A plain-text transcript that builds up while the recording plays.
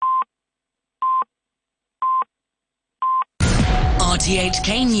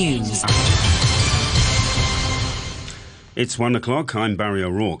RTHK News. It's 1 o'clock. I'm Barry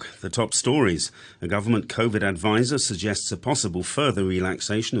O'Rourke. The top stories. A government COVID advisor suggests a possible further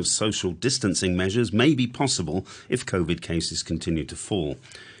relaxation of social distancing measures may be possible if COVID cases continue to fall.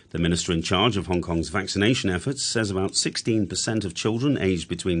 The minister in charge of Hong Kong's vaccination efforts says about 16% of children aged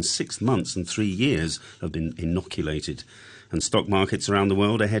between 6 months and 3 years have been inoculated. And stock markets around the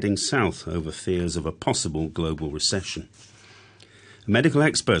world are heading south over fears of a possible global recession. A medical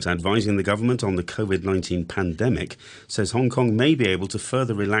expert advising the government on the COVID-19 pandemic says Hong Kong may be able to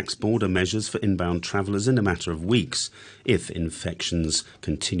further relax border measures for inbound travellers in a matter of weeks if infections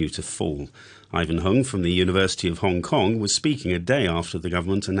continue to fall. Ivan Hung from the University of Hong Kong was speaking a day after the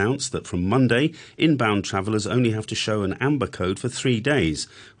government announced that from Monday, inbound travellers only have to show an amber code for 3 days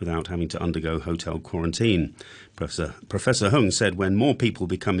without having to undergo hotel quarantine. Professor Hung said when more people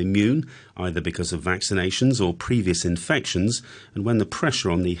become immune, either because of vaccinations or previous infections, and when the pressure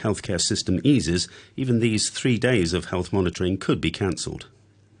on the healthcare system eases, even these 3 days of health monitoring could be cancelled.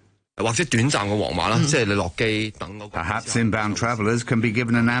 Perhaps inbound travellers can be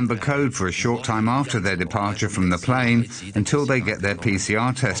given an amber code for a short time after their departure from the plane until they get their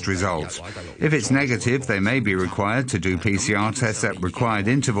PCR test results. If it's negative, they may be required to do PCR tests at required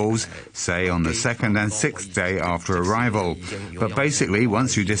intervals, say on the 2nd and 6th day after arrival. But basically,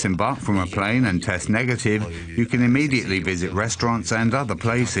 once you disembark from a plane and test negative, you can immediately visit restaurants and other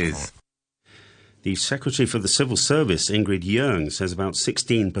places. The Secretary for the Civil Service, Ingrid Yeung, says about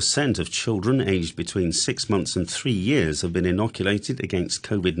 16% of children aged between 6 months and 3 years have been inoculated against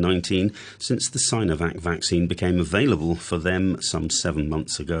COVID-19 since the Sinovac vaccine became available for them some 7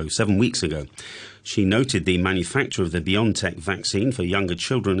 weeks ago. She noted the manufacturer of the BioNTech vaccine for younger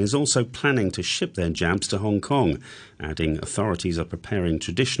children is also planning to ship their jabs to Hong Kong, adding authorities are preparing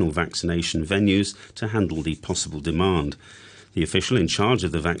traditional vaccination venues to handle the possible demand. The official in charge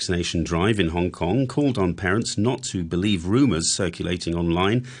of the vaccination drive in Hong Kong called on parents not to believe rumours circulating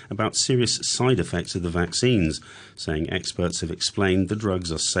online about serious side effects of the vaccines, saying experts have explained the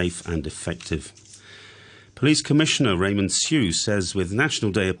drugs are safe and effective. Police Commissioner Raymond Siu says with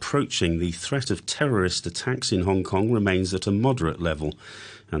National Day approaching, the threat of terrorist attacks in Hong Kong remains at a moderate level,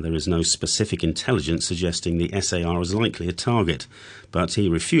 and there is no specific intelligence suggesting the SAR is likely a target. But he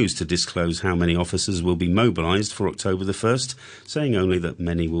refused to disclose how many officers will be mobilised for October the 1st, saying only that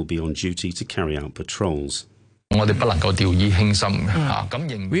many will be on duty to carry out patrols. We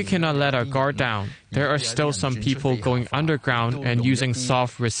cannot let our guard down. There are still some people going underground and using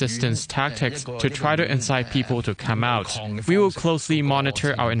soft resistance tactics to try to incite people to come out. We will closely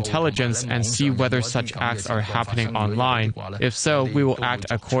monitor our intelligence and see whether such acts are happening online. If so, we will act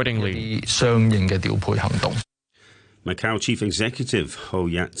accordingly. Macau Chief Executive Ho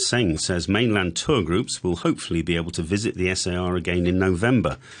Yat Seng says mainland tour groups will hopefully be able to visit the SAR again in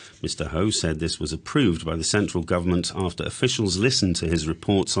November. Mr. Ho said this was approved by the central government after officials listened to his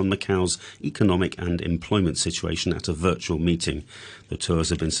reports on Macau's economic and employment situation at a virtual meeting. The tours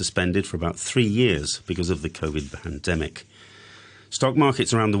have been suspended for about 3 years because of the COVID pandemic. Stock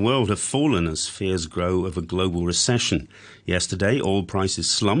markets around the world have fallen as fears grow of a global recession. Yesterday, oil prices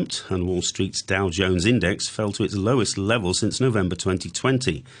slumped and Wall Street's Dow Jones index fell to its lowest level since November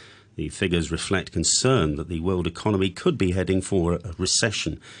 2020. The figures reflect concern that the world economy could be heading for a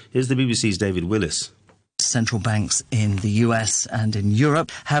recession. Here's the BBC's David Willis. Central banks in the US and in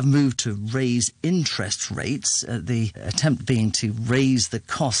Europe have moved to raise interest rates, the attempt being to raise the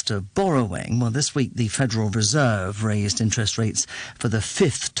cost of borrowing. Well, this week the Federal Reserve raised interest rates for the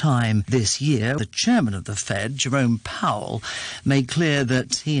 5th time this year. The chairman of the Fed, Jerome Powell, made clear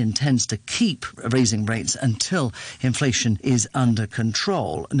that he intends to keep raising rates until inflation is under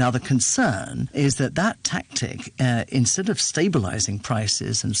control. Now, the concern is that that tactic, instead of stabilizing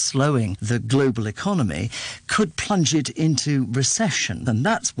prices and slowing the global economy, could plunge it into recession, and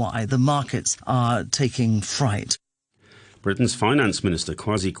that's why the markets are taking fright. Britain's Finance Minister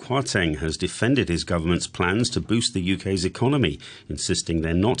Kwasi Kwarteng has defended his government's plans to boost the UK's economy, insisting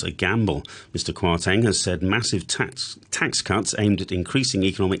they're not a gamble. Mr. Kwarteng has said massive tax cuts aimed at increasing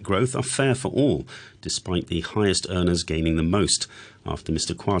economic growth are fair for all, despite the highest earners gaining the most. After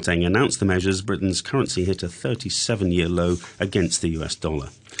Mr. Kwarteng announced the measures, Britain's currency hit a 37-year low against the US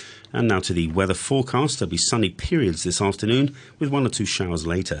dollar. And now to the weather forecast. There'll be sunny periods this afternoon with 1 or 2 showers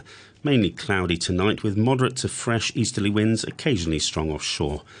later. Mainly cloudy tonight with moderate to fresh easterly winds, occasionally strong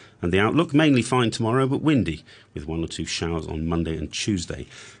offshore. And the outlook mainly fine tomorrow but windy with 1 or 2 showers on Monday and Tuesday.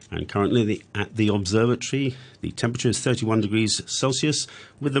 And currently at the observatory, the temperature is 31 degrees Celsius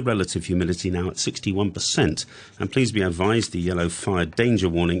with the relative humidity now at 61%. And please be advised the yellow fire danger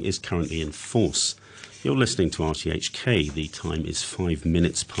warning is currently in force. You're listening to RTHK. The time is 5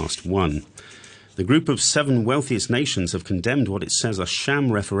 minutes past 1. The group of 7 wealthiest nations have condemned what it says are sham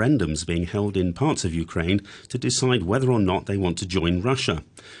referendums being held in parts of Ukraine to decide whether or not they want to join Russia.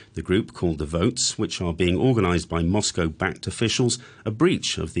 The group called the votes, which are being organised by Moscow-backed officials, a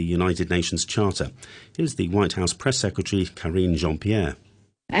breach of the United Nations Charter. Here's the White House Press Secretary Karine Jean-Pierre.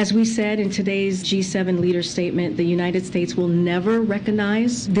 As we said in today's G7 leader statement, the United States will never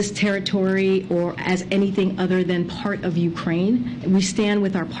recognize this territory or as anything other than part of Ukraine. We stand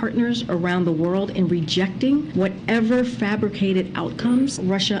with our partners around the world in rejecting whatever fabricated outcomes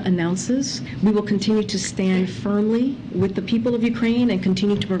Russia announces. We will continue to stand firmly with the people of Ukraine and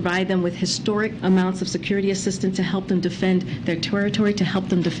continue to provide them with historic amounts of security assistance to help them defend their territory, to help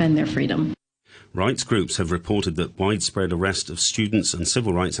them defend their freedom. Rights groups have reported that widespread arrest of students and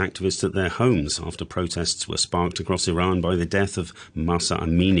civil rights activists at their homes after protests were sparked across Iran by the death of Mahsa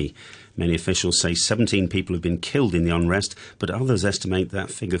Amini. Many officials say 17 people have been killed in the unrest, but others estimate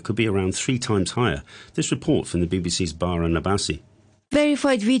that figure could be around 3 times higher. This report from the BBC's Bahran Abbasi.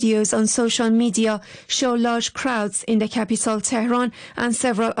 Verified videos on social media show large crowds in the capital Tehran and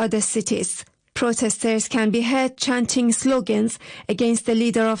several other cities. Protesters can be heard chanting slogans against the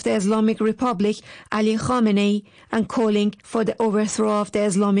leader of the Islamic Republic, Ali Khamenei, and calling for the overthrow of the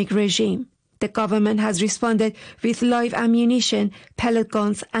Islamic regime. The government has responded with live ammunition, pellet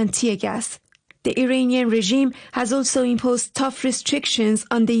guns, and tear gas. The Iranian regime has also imposed tough restrictions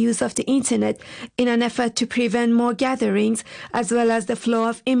on the use of the internet in an effort to prevent more gatherings, as well as the flow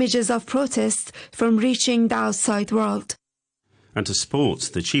of images of protests from reaching the outside world. And to sports,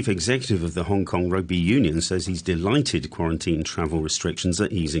 the chief executive of the Hong Kong Rugby Union says he's delighted quarantine travel restrictions are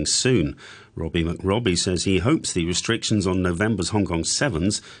easing soon. Robbie McRobbie says he hopes the restrictions on November's Hong Kong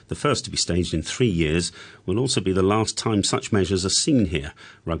Sevens, the first to be staged in 3 years, will also be the last time such measures are seen here.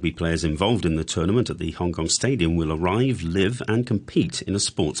 Rugby players involved in the tournament at the Hong Kong Stadium will arrive, live and compete in a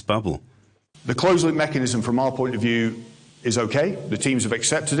sports bubble. The closed-loop mechanism from our point of view is okay. The teams have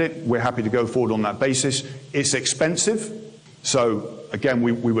accepted it. We're happy to go forward on that basis. It's expensive. So, again,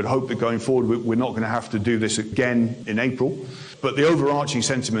 we would hope that going forward we're not going to have to do this again in April. But the overarching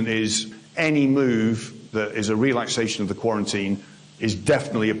sentiment is any move that is a relaxation of the quarantine is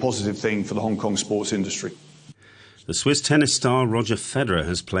definitely a positive thing for the Hong Kong sports industry. The Swiss tennis star Roger Federer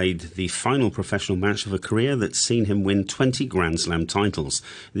has played the final professional match of a career that's seen him win 20 Grand Slam titles.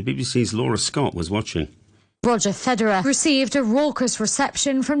 The BBC's Laura Scott was watching. Roger Federer received a raucous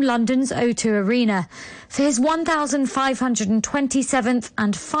reception from London's O2 Arena. For his 1,527th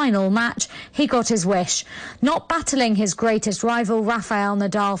and final match, he got his wish. Not battling his greatest rival Rafael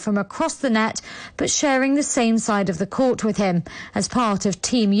Nadal from across the net, but sharing the same side of the court with him as part of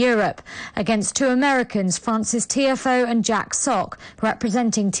Team Europe against 2 Americans, Frances Tiafoe and Jack Sock,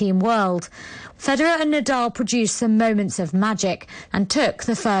 representing Team World. Federer and Nadal produced some moments of magic and took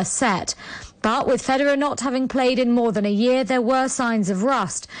the first set. But with Federer not having played in more than a year, there were signs of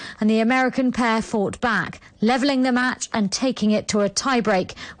rust, and the American pair fought back, levelling the match and taking it to a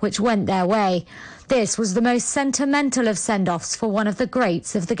tiebreak, which went their way. This was the most sentimental of send-offs for one of the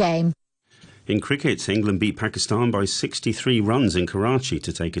greats of the game. In cricket, England beat Pakistan by 63 runs in Karachi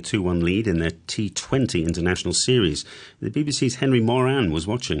to take a 2-1 lead in their T20 international series. The BBC's Henry Moran was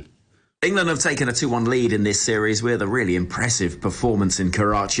watching. England have taken a 2-1 lead in this series with a really impressive performance in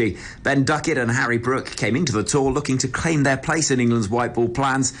Karachi. Ben Duckett and Harry Brook came into the tour looking to claim their place in England's white ball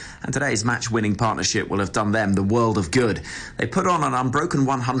plans, and today's match-winning partnership will have done them the world of good. They put on an unbroken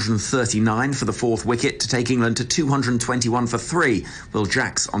 139 for the 4th wicket to take England to 221 for 3. Will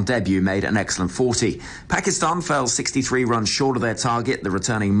Jacks on debut made an excellent 40. Pakistan fell 63 runs short of their target, the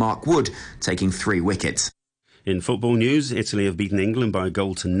returning Mark Wood taking 3 wickets. In football news, Italy have beaten England by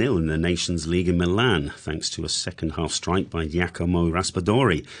 1-0 in the Nations League in Milan, thanks to a second-half strike by Giacomo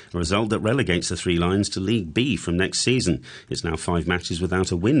Raspadori, a result that relegates the Three Lions to League B from next season. It's now 5 matches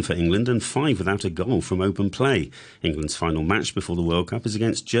without a win for England and 5 without a goal from open play. England's final match before the World Cup is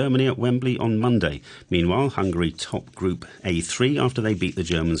against Germany at Wembley on Monday. Meanwhile, Hungary top Group A3 after they beat the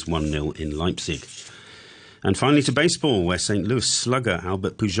Germans 1-0 in Leipzig. And finally to baseball, where St. Louis slugger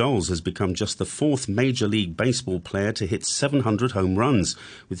Albert Pujols has become just the 4th Major League Baseball player to hit 700 home runs,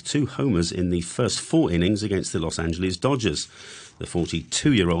 with 2 homers in the first 4 innings against the Los Angeles Dodgers. The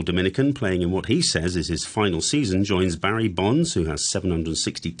 42-year-old Dominican, playing in what he says is his final season, joins Barry Bonds, who has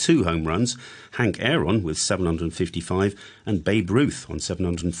 762 home runs, Hank Aaron with 755, and Babe Ruth on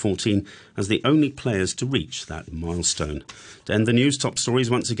 714 as the only players to reach that milestone. To end the news, top stories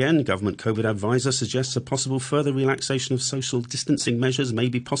once again. Government COVID advisor suggests a possible possible further relaxation of social distancing measures may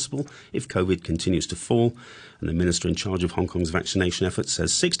be possible if COVID continues to fall. And the minister in charge of Hong Kong's vaccination efforts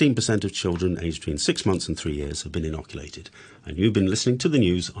says 16% of children aged between 6 months and 3 years have been inoculated. And you've been listening to the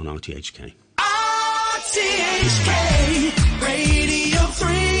news on RTHK. RTHK Radio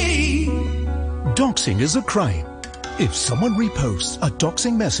 3. Doxing is a crime. If someone reposts a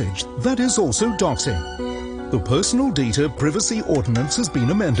doxing message, that is also doxing. The Personal Data Privacy Ordinance has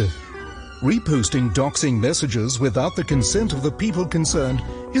been amended. Reposting doxing messages without the consent of the people concerned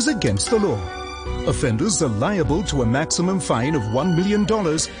is against the law. Offenders are liable to a maximum fine of $1 million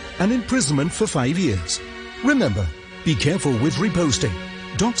and imprisonment for 5 years. Remember, be careful with reposting.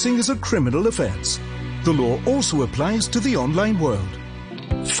 Doxing is a criminal offence. The law also applies to the online world.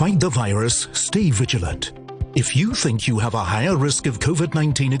 Fight the virus, stay vigilant. If you think you have a higher risk of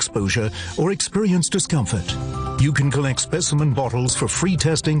COVID-19 exposure or experience discomfort, you can collect specimen bottles for free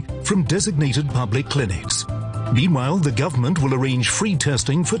testing from designated public clinics. Meanwhile, the government will arrange free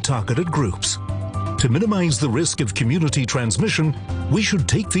testing for targeted groups. To minimize the risk of community transmission, we should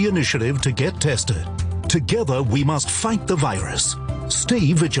take the initiative to get tested. Together, we must fight the virus.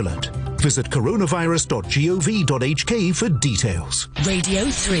 Stay vigilant. Visit coronavirus.gov.hk for details. Radio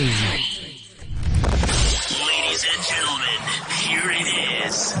 3. Ladies and gentlemen, here it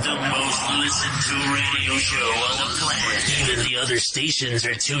is. The most listened to radio show on the planet. Even the other stations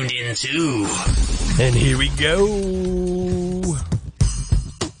are tuned in too. And here we go.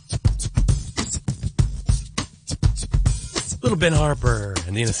 Little Ben Harper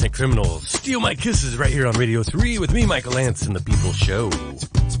and the Innocent Criminals. Steal My Kisses right here on Radio 3 with me, Michael Lance, and the People Show.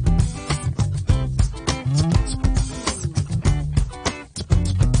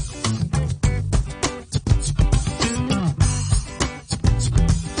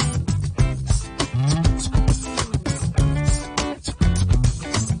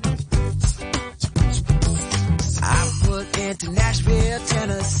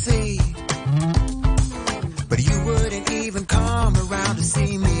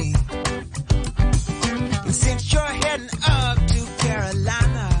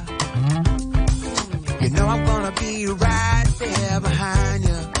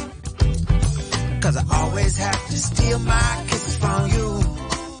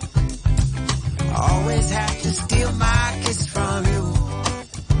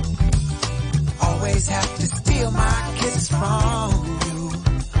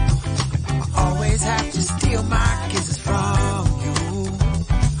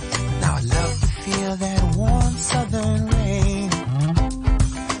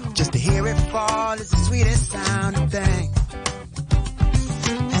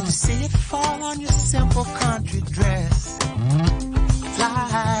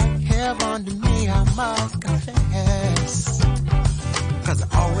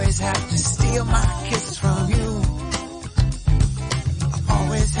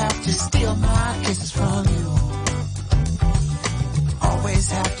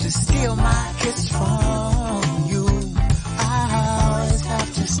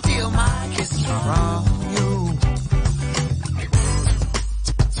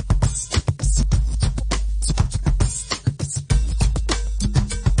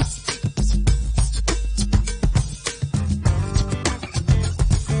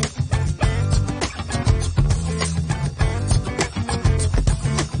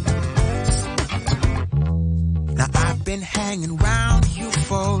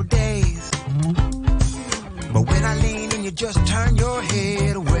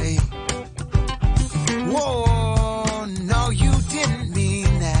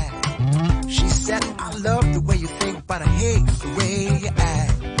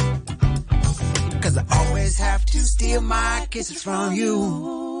 From you,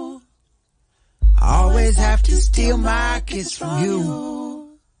 always have to steal my kiss from you.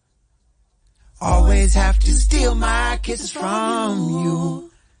 Always have to steal my kisses from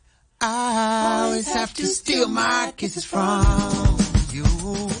you. I always have to steal my kisses from you.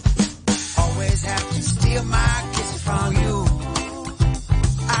 Always have to steal my kisses from you.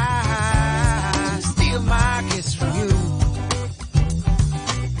 I steal my kisses from you.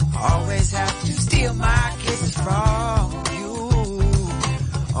 Always have to steal my kisses from you.